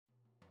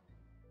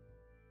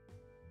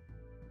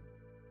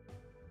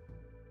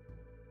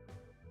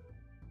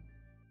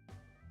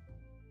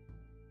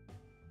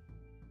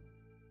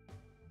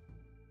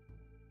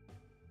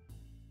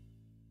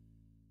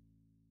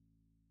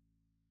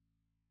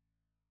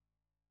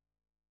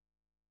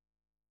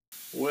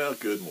Well,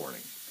 good morning.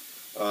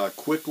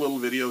 Quick little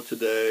video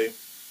today.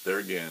 There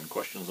again,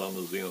 questions on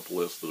the Zenith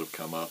list that have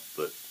come up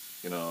that,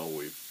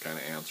 we've kind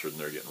of answered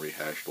and they're getting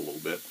rehashed a little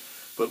bit.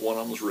 But one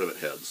of them is rivet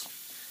heads.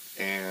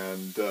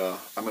 And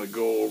I'm going to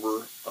go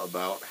over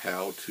about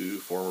how to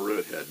form a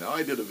rivet head. Now,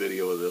 I did a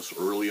video of this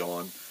early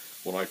on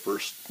when I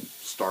first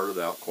started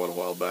out quite a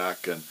while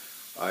back, and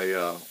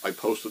I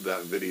posted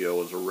that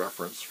video as a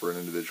reference for an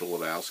individual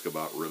that asked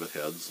about rivet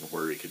heads and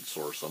where he could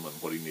source them and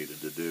what he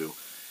needed to do.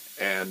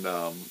 And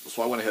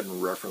so I went ahead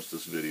and referenced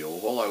this video.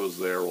 While I was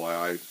there,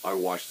 I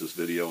watched this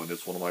video, and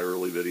it's one of my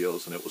early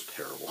videos, and it was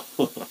terrible.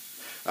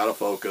 Out of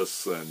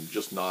focus and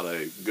just not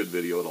a good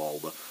video at all.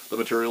 The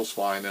material's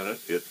fine in it.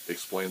 It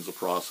explains the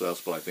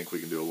process, but I think we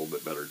can do a little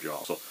bit better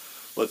job. So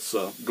let's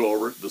go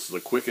over it. This is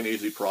a quick and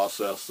easy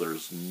process.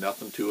 There's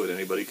nothing to it.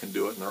 Anybody can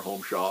do it in their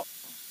home shop.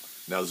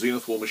 Now,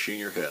 Zenith will machine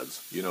your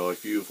heads.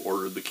 If you've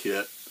ordered the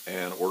kit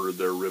and ordered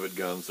their rivet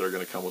guns, they're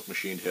going to come with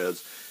machined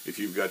heads. If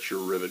you've got your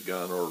rivet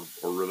gun or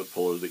rivet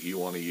puller that you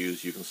want to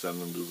use, you can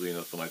send them to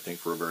Zenith, and I think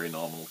for a very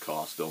nominal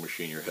cost, they'll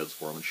machine your heads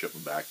for them and ship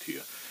them back to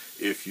you.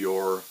 If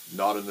you're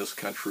not in this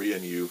country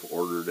and you've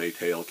ordered a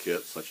tail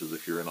kit, such as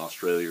if you're in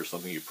Australia or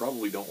something, you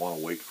probably don't want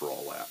to wait for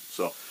all that.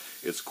 So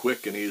it's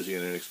quick and easy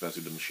and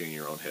inexpensive to machine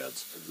your own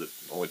heads. It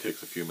only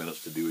takes a few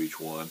minutes to do each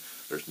one.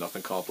 There's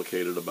nothing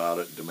complicated about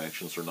it.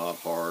 Dimensions are not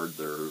hard.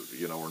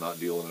 We're not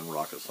dealing in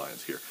rocket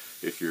science here.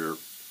 If you're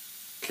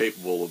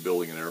capable of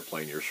building an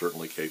airplane, you're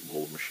certainly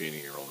capable of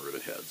machining your own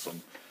rivet heads.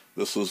 And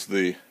this is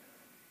the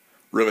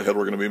rivet head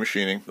we're going to be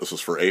machining. This is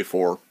for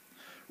A4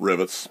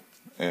 rivets,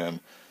 and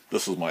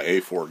this is my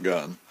A4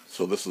 gun.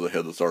 So this is a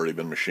head that's already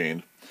been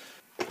machined.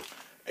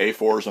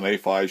 A4s and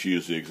A5s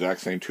use the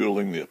exact same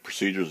tooling. The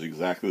procedure is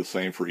exactly the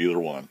same for either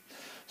one.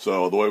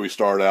 So the way we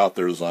start out,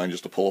 they're designed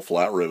just to pull a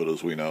flat rivet,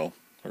 as we know.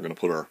 We're going to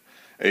put our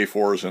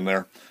A4s in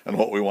there, and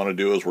what we want to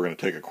do is we're going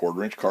to take a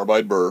 1/4-inch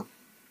carbide burr,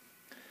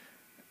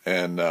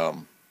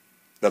 and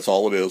that's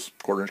all it is.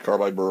 1/4-inch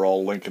carbide burr.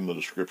 I'll link in the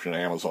description.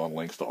 Amazon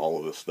links to all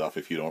of this stuff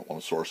if you don't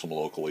want to source them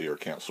locally or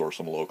can't source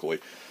them locally.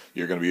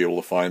 You're going to be able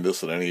to find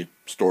this at any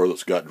store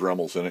that's got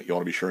Dremels in it. You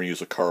want to be sure and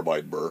use a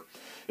carbide burr.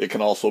 It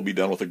can also be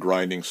done with a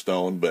grinding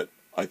stone, but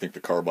I think the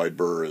carbide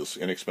burr is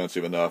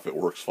inexpensive enough. It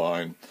works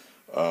fine.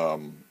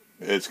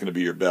 It's going to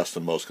be your best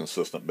and most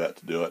consistent bet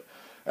to do it.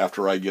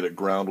 After I get it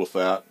ground with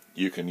that,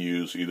 you can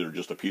use either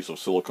just a piece of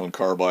silicone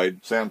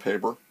carbide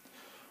sandpaper,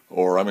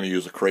 or I'm going to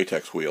use a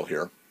Cratex wheel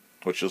here,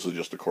 which this is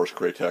just a coarse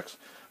Cratex,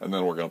 and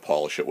then we're going to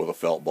polish it with a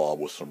felt bob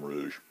with some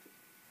rouge.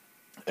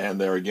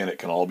 And there again, it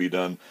can all be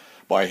done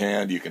by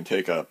hand. You can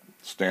take a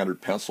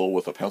standard pencil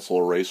with a pencil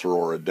eraser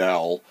or a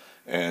dowel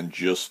and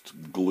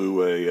just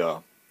glue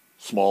a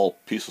small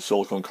piece of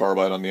silicone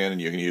carbide on the end,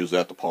 and you can use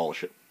that to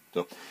polish it.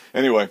 So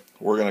anyway,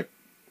 we're going to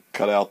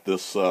cut out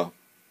this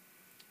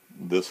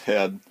this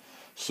head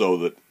so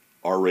that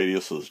our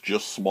radius is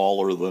just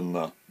smaller than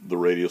the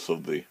radius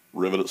of the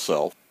rivet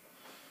itself.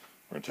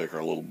 We're going to take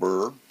our little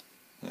burr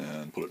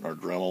and put it in our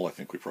Dremel. I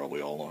think we probably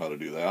all know how to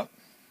do that.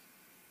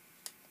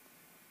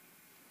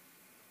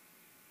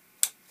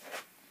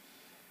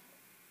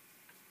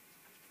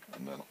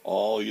 And then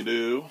all you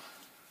do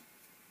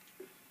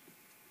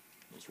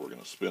is we're going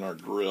to spin our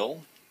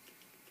drill.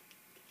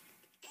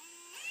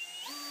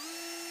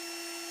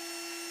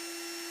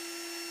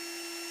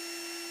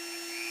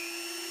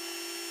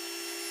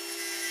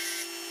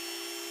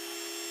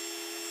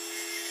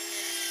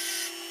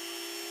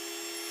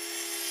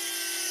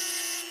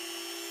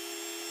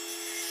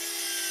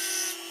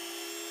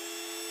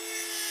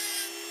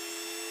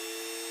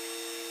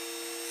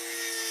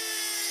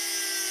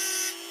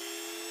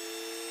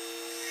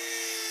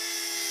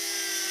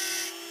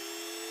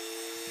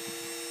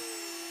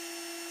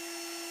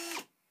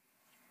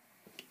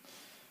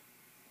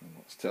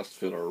 Let's test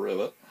fit our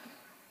rivet,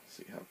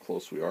 see how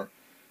close we are.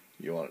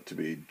 You want it to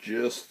be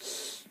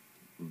just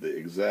the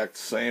exact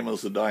same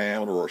as the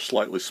diameter or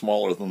slightly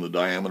smaller than the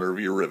diameter of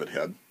your rivet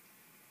head.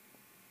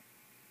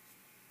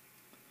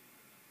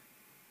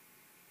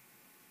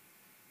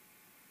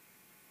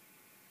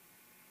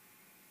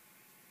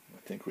 I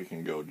think we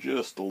can go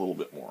just a little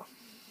bit more.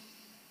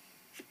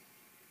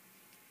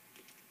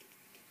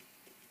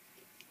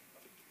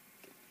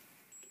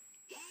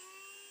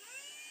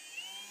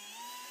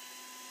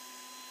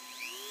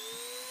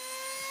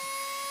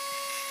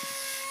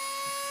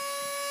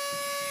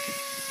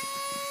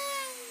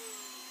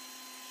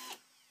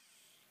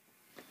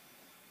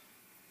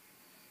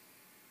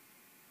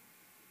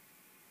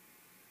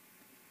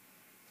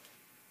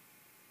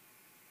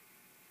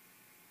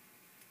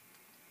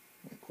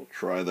 We'll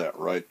try that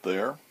right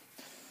there.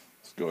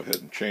 Let's go ahead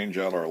and change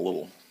out our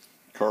little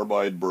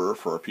carbide burr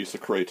for our piece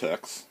of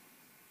Cratex.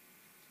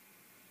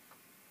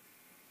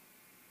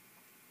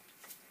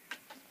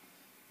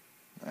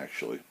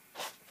 Actually,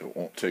 it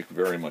won't take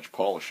very much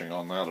polishing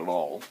on that at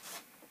all.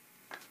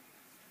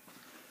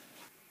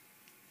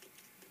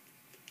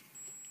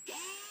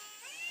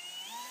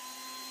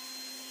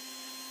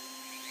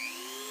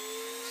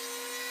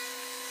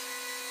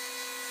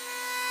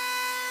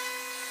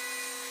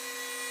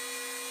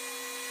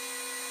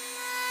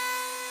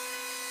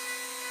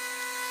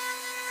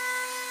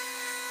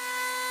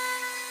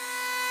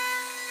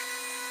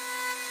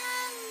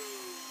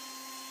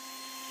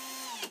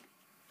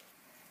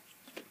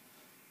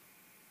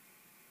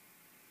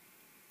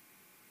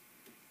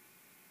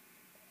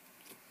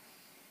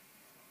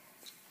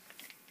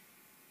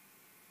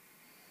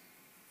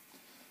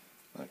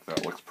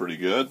 pretty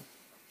good.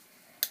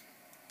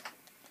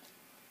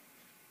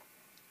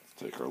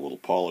 Let's take our little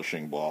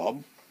polishing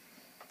bob.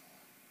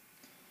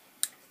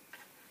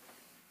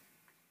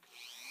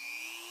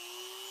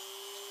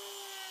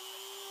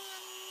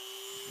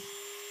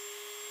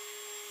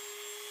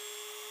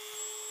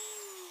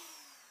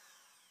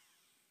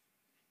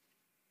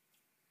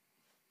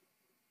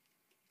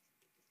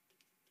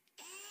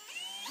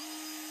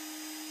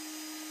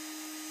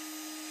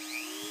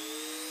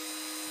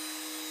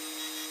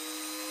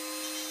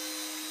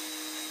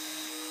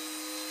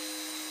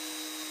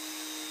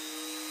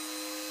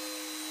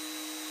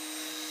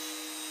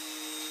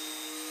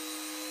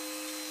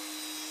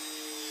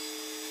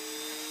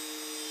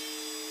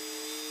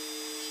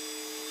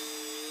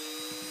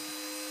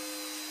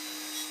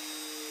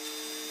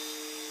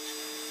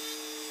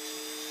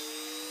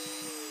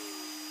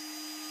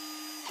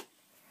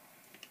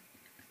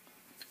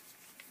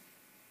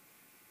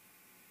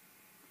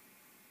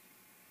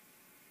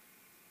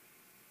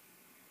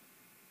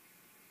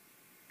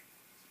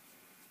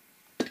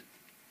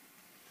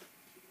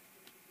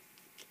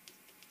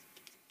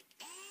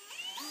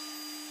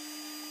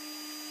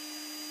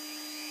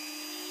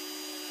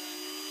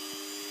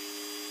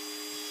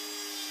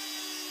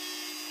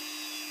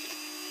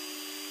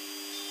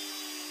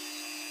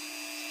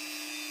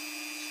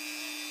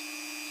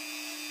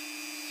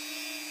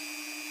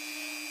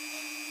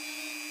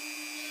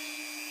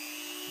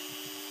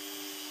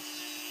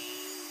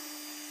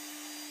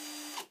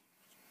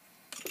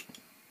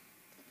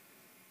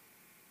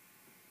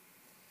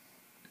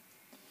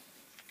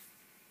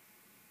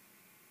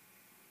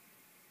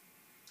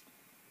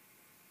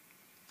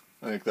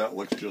 I think that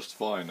looks just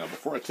fine. Now,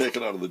 before I take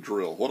it out of the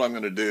drill, what I'm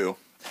going to do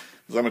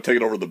is I'm going to take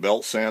it over the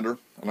belt sander,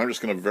 and I'm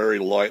just going to very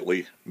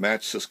lightly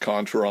match this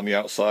contour on the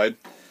outside,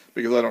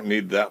 because I don't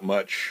need that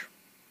much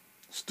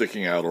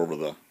sticking out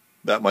over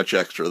that much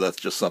extra. That's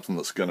just something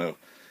that's going to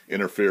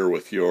interfere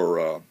with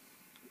your,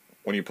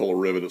 when you pull a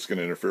rivet, it's going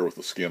to interfere with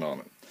the skin on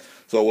it.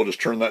 So we'll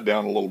just turn that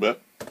down a little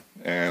bit,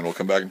 and we'll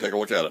come back and take a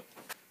look at it.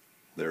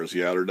 There's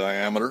the outer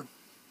diameter.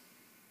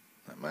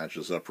 That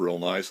matches up real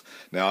nice.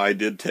 Now, I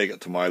did take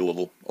it to my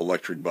little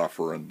electric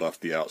buffer and buff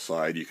the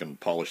outside. You can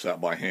polish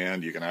that by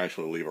hand. You can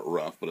actually leave it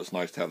rough, but it's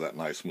nice to have that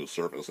nice smooth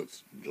surface.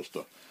 It's just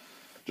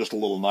a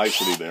little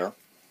nicety there.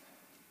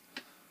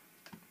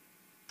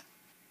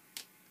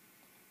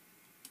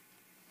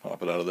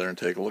 Pop it out of there and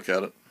take a look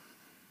at it.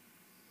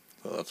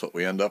 So that's what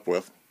we end up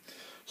with.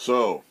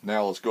 So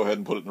now let's go ahead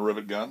and put it in the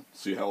rivet gun.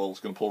 See how well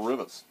it's going to pull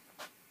rivets.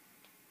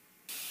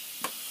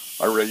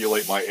 I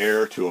regulate my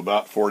air to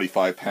about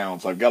 45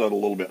 pounds. I've got it a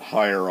little bit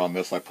higher on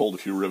this. I pulled a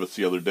few rivets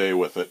the other day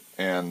with it,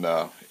 and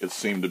it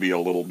seemed to be a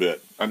little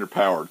bit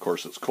underpowered. Of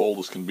course, it's cold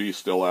as can be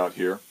still out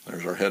here.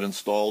 There's our head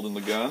installed in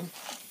the gun.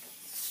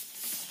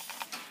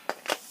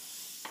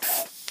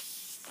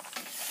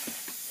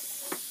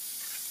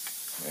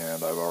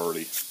 And I've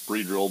already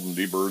pre-drilled and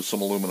deburred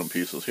some aluminum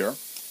pieces here.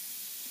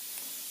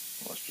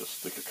 Let's just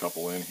stick a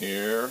couple in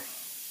here.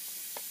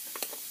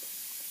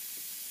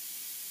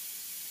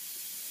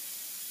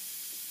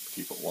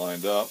 Keep it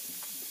lined up.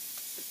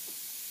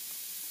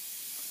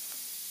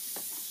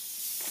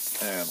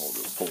 And we'll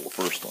just pull the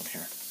first one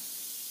here.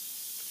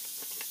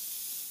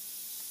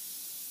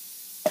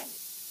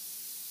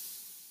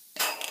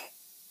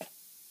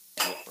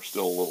 Yep, we're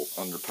still a little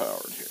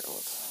underpowered here.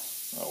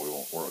 We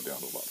won't. We're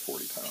down to about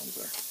 40 pounds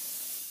there.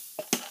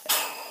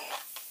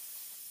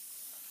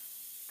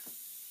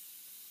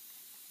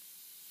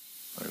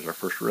 There's our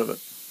first rivet.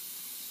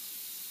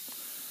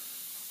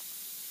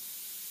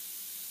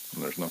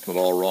 And there's nothing at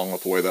all wrong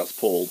with the way that's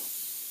pulled.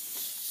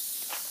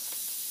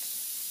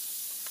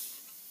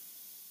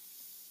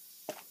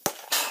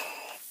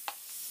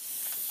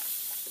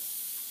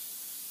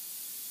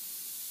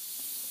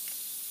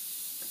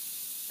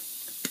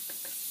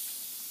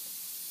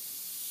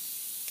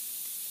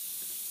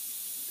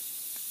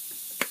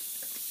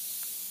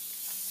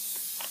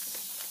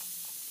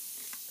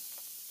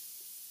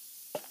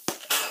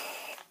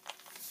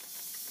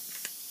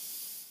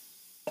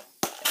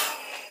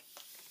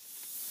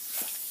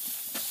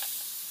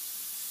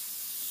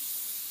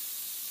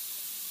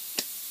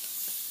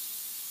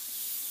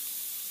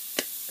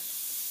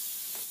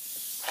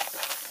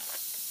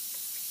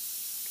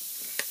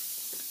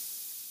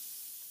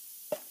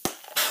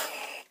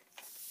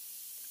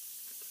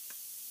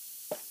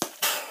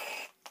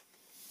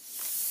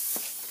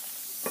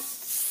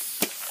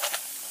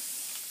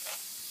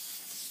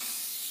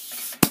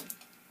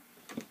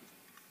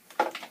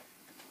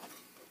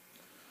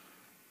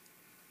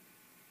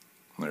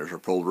 There's our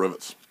pulled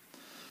rivets.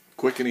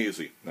 Quick and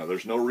easy. Now,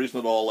 there's no reason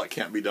at all that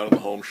can't be done in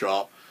the home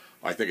shop.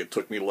 I think it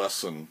took me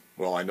less than,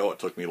 well, I know it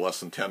took me less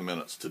than 10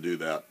 minutes to do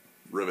that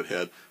rivet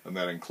head, and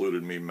that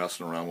included me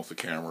messing around with the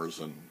cameras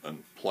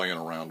and playing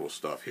around with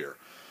stuff here.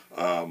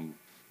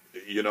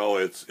 You know,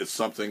 it's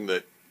something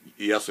that,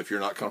 yes, if you're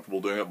not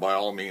comfortable doing it, by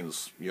all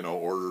means, you know,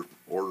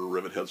 order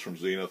rivet heads from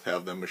Zenith,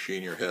 have them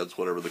machine your heads,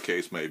 whatever the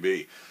case may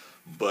be.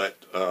 But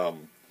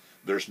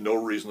There's no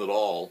reason at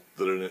all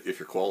that if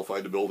you're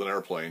qualified to build an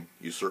airplane,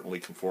 you certainly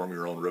can form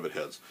your own rivet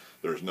heads.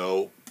 There's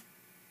no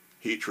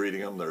heat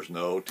treating them. There's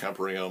no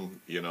tempering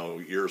them. You know,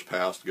 years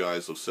past,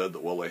 guys have said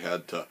that, well, they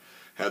had to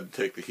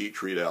take the heat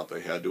treat out.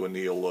 They had to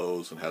anneal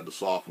those and had to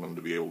soften them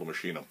to be able to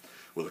machine them.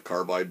 With a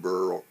carbide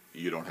burr,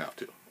 you don't have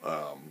to.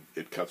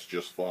 It cuts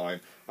just fine.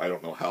 I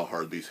don't know how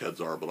hard these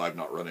heads are, but I've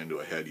not run into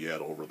a head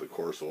yet over the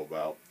course of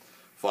about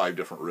 5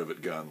 different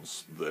rivet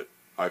guns that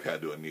I've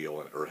had to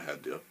anneal or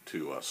had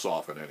to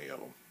soften any of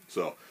them.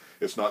 So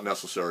it's not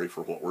necessary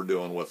for what we're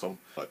doing with them.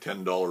 A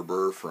 $10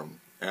 burr from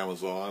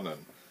Amazon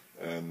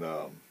and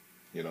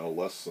you know,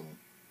 less than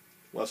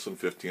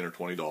 $15 or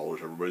 $20.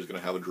 Everybody's going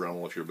to have a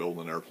Dremel if you're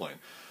building an airplane.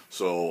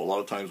 So a lot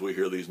of times we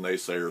hear these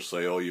naysayers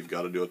say, oh, you've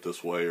got to do it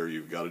this way, or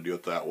you've got to do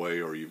it that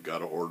way, or you've got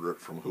to order it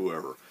from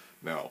whoever.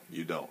 No,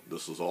 you don't.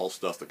 This is all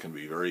stuff that can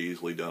be very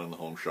easily done in the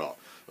home shop.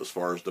 As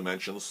far as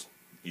dimensions,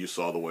 you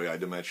saw the way I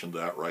dimensioned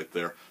that right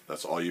there.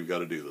 That's all you've got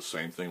to do. The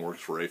same thing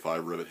works for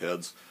A5 rivet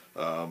heads.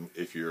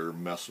 If you're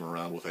messing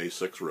around with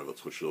A6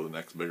 rivets, which are the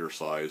next bigger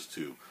size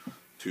to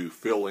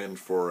fill in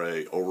for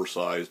a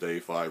oversized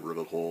A5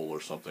 rivet hole or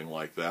something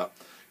like that,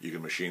 you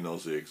can machine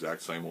those the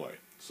exact same way.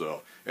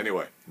 So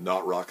anyway,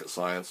 not rocket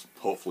science.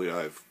 Hopefully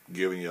I've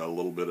given you a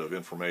little bit of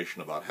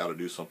information about how to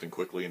do something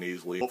quickly and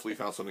easily. Hopefully you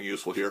found something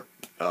useful here.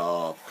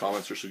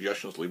 Comments or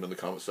suggestions, leave them in the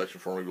comment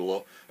section for me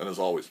below. And as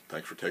always,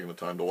 thanks for taking the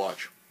time to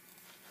watch.